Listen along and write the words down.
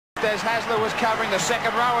Des Hasler was covering, the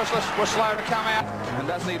second rowers were slow to come out. And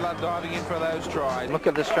doesn't he love diving in for those tries? Look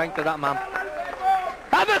at the strength of that man.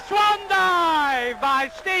 And the swan dive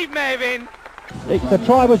by Steve Mavin. The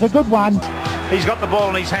try was a good one. He's got the ball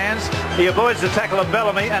in his hands. He avoids the tackle of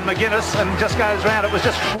Bellamy and McGuinness and just goes round. It was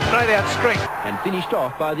just straight out string. And finished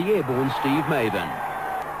off by the airborne Steve Mavin.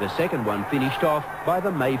 The second one finished off by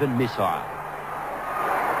the Mavin missile.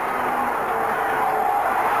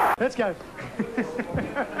 Let's go.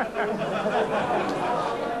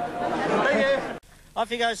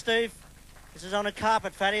 Off you go, Steve. This is on a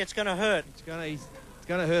carpet, Fatty. It's going to hurt. It's going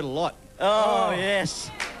to hurt a lot. Oh,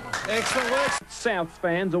 yes. Excellent work. South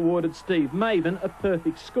fans awarded Steve Mavin a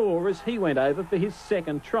perfect score as he went over for his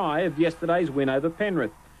second try of yesterday's win over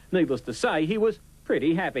Penrith. Needless to say, he was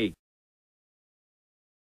pretty happy.